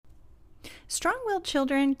Strong-willed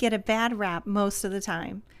children get a bad rap most of the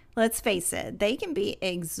time. Let's face it, they can be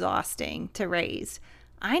exhausting to raise.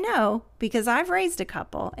 I know because I've raised a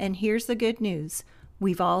couple, and here's the good news.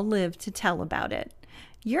 We've all lived to tell about it.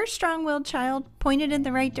 Your strong-willed child, pointed in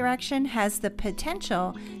the right direction, has the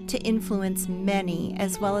potential to influence many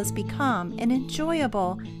as well as become an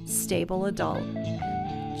enjoyable, stable adult.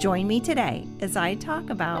 Join me today as I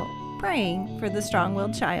talk about praying for the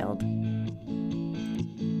strong-willed child.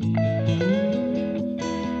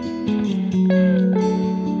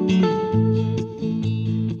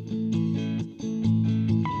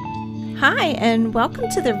 Hi, and welcome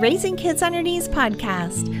to the Raising Kids on Your Knees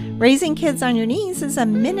podcast. Raising Kids on Your Knees is a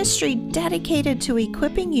ministry dedicated to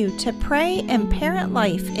equipping you to pray and parent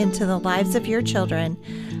life into the lives of your children.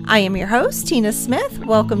 I am your host, Tina Smith.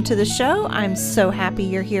 Welcome to the show. I'm so happy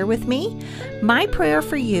you're here with me. My prayer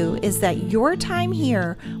for you is that your time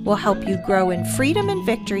here will help you grow in freedom and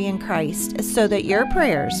victory in Christ so that your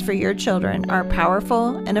prayers for your children are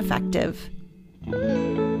powerful and effective.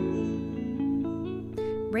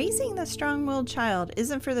 Raising the strong-willed child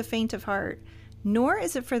isn't for the faint of heart, nor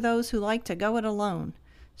is it for those who like to go it alone.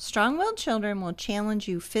 Strong-willed children will challenge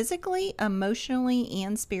you physically, emotionally,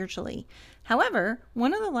 and spiritually. However,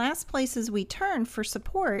 one of the last places we turn for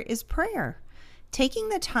support is prayer. Taking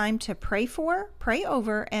the time to pray for, pray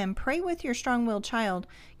over, and pray with your strong-willed child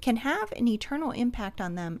can have an eternal impact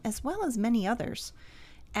on them as well as many others.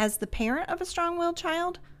 As the parent of a strong-willed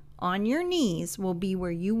child, on your knees will be where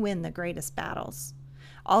you win the greatest battles.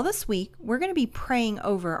 All this week, we're going to be praying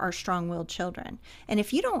over our strong-willed children. And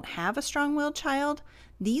if you don't have a strong-willed child,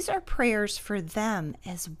 these are prayers for them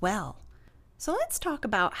as well. So let's talk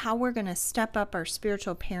about how we're going to step up our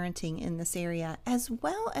spiritual parenting in this area, as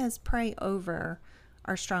well as pray over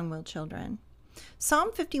our strong-willed children.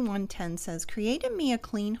 Psalm 51:10 says, "Create in me a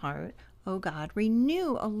clean heart, O God,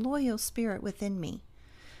 renew a loyal spirit within me."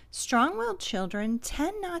 Strong-willed children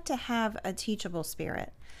tend not to have a teachable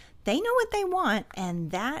spirit. They know what they want,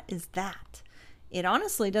 and that is that. It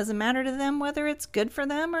honestly doesn't matter to them whether it's good for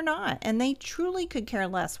them or not, and they truly could care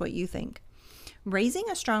less what you think. Raising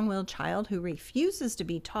a strong-willed child who refuses to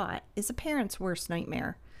be taught is a parent's worst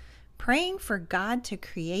nightmare. Praying for God to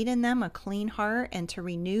create in them a clean heart and to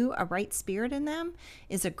renew a right spirit in them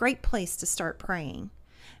is a great place to start praying.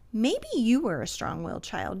 Maybe you were a strong-willed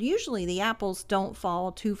child. Usually the apples don't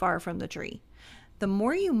fall too far from the tree. The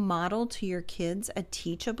more you model to your kids a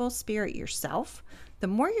teachable spirit yourself, the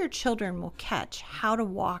more your children will catch how to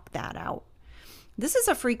walk that out. This is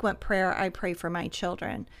a frequent prayer I pray for my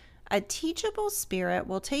children. A teachable spirit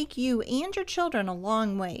will take you and your children a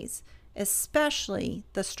long ways, especially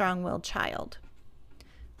the strong-willed child.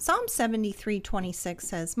 Psalm 73:26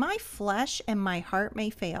 says, "My flesh and my heart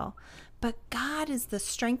may fail, but God is the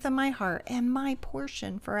strength of my heart and my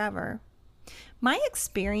portion forever." My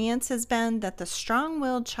experience has been that the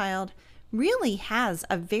strong-willed child really has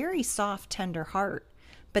a very soft, tender heart,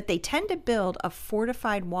 but they tend to build a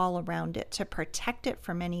fortified wall around it to protect it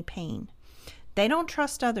from any pain. They don't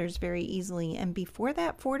trust others very easily, and before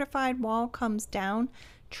that fortified wall comes down,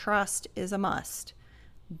 trust is a must.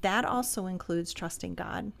 That also includes trusting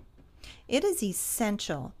God. It is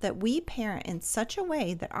essential that we parent in such a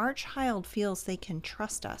way that our child feels they can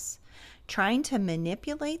trust us. Trying to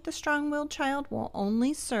manipulate the strong-willed child will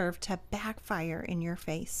only serve to backfire in your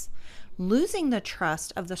face. Losing the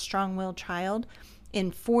trust of the strong-willed child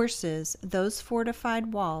enforces those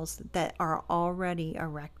fortified walls that are already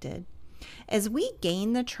erected. As we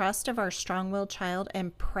gain the trust of our strong-willed child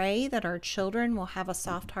and pray that our children will have a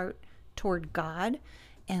soft heart toward God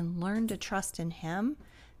and learn to trust in Him,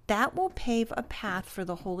 that will pave a path for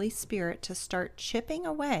the Holy Spirit to start chipping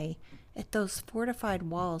away at those fortified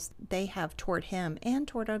walls they have toward Him and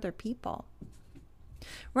toward other people.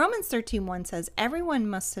 Romans 13:1 says, "Everyone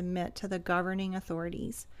must submit to the governing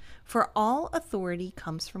authorities, for all authority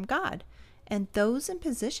comes from God, and those in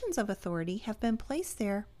positions of authority have been placed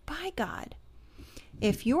there by God."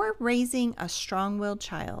 If you're raising a strong-willed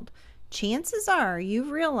child, chances are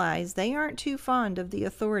you've realized they aren't too fond of the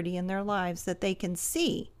authority in their lives that they can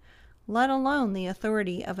see, let alone the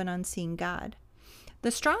authority of an unseen God.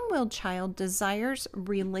 The strong-willed child desires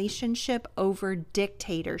relationship over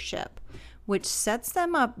dictatorship, which sets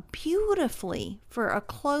them up beautifully for a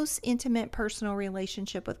close, intimate, personal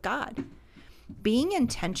relationship with God. Being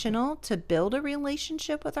intentional to build a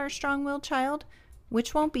relationship with our strong-willed child,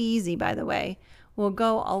 which won't be easy, by the way, will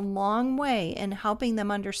go a long way in helping them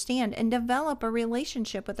understand and develop a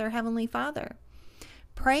relationship with their Heavenly Father.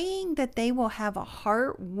 Praying that they will have a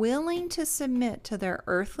heart willing to submit to their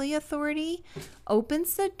earthly authority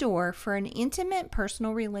opens the door for an intimate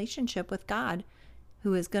personal relationship with God,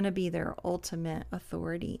 who is going to be their ultimate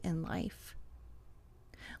authority in life.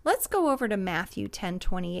 Let's go over to Matthew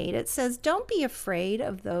 10:28. It says, "Don't be afraid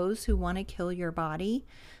of those who want to kill your body.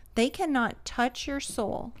 They cannot touch your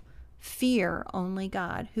soul. Fear only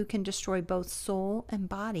God, who can destroy both soul and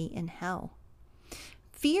body in hell."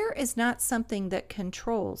 Fear is not something that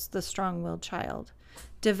controls the strong-willed child.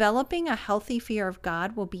 Developing a healthy fear of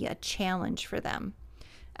God will be a challenge for them.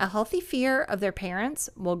 A healthy fear of their parents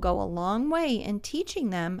will go a long way in teaching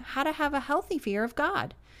them how to have a healthy fear of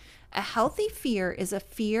God. A healthy fear is a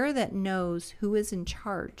fear that knows who is in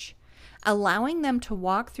charge. Allowing them to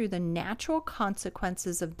walk through the natural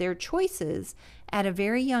consequences of their choices at a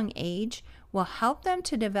very young age will help them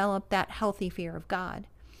to develop that healthy fear of God.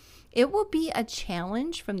 It will be a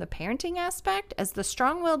challenge from the parenting aspect, as the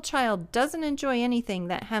strong-willed child doesn't enjoy anything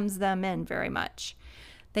that hems them in very much.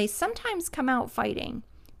 They sometimes come out fighting,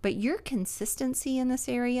 but your consistency in this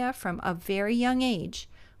area from a very young age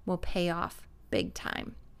will pay off big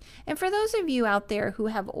time. And for those of you out there who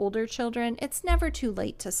have older children, it's never too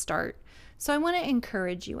late to start. So I want to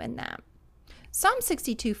encourage you in that. Psalm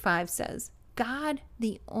 62:5 says, "God,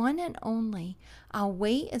 the one and only, I'll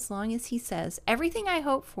wait as long as he says. Everything I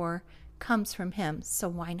hope for comes from him, so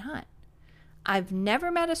why not?" I've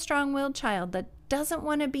never met a strong-willed child that doesn't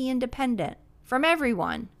want to be independent from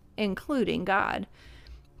everyone, including God.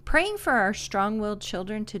 Praying for our strong-willed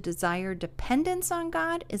children to desire dependence on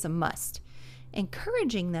God is a must.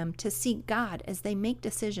 Encouraging them to seek God as they make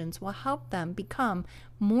decisions will help them become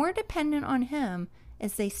more dependent on him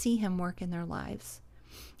as they see him work in their lives.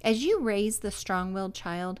 As you raise the strong-willed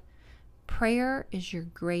child, prayer is your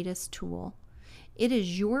greatest tool. It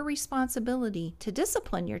is your responsibility to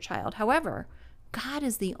discipline your child. However, God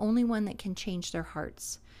is the only one that can change their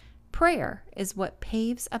hearts. Prayer is what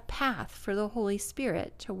paves a path for the Holy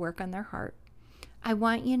Spirit to work on their heart. I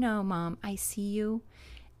want you to know, Mom, I see you.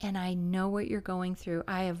 And I know what you're going through.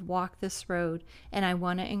 I have walked this road, and I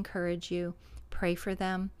want to encourage you. Pray for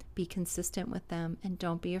them, be consistent with them, and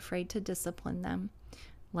don't be afraid to discipline them.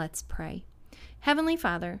 Let's pray. Heavenly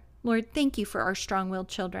Father, Lord, thank you for our strong-willed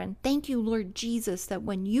children. Thank you, Lord Jesus, that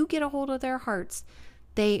when you get a hold of their hearts,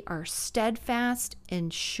 they are steadfast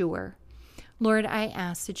and sure. Lord, I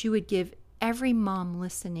ask that you would give every mom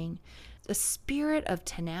listening the spirit of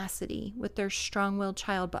tenacity with their strong-willed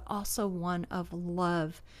child, but also one of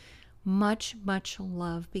love, much, much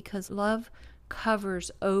love, because love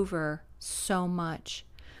covers over so much.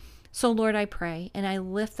 So, Lord, I pray and I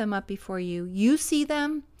lift them up before you. You see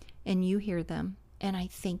them and you hear them, and I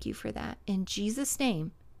thank you for that. In Jesus'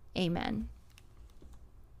 name, amen.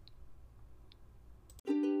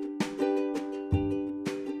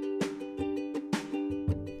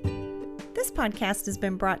 This podcast has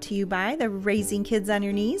been brought to you by the Raising Kids on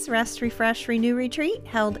Your Knees Rest, Refresh, Renew retreat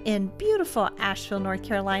held in beautiful Asheville, North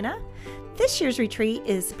Carolina. This year's retreat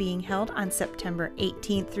is being held on September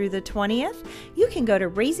 18th through the 20th. You can go to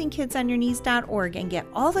raisingkidsonyourknees.org and get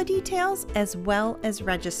all the details as well as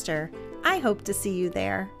register. I hope to see you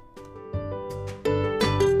there.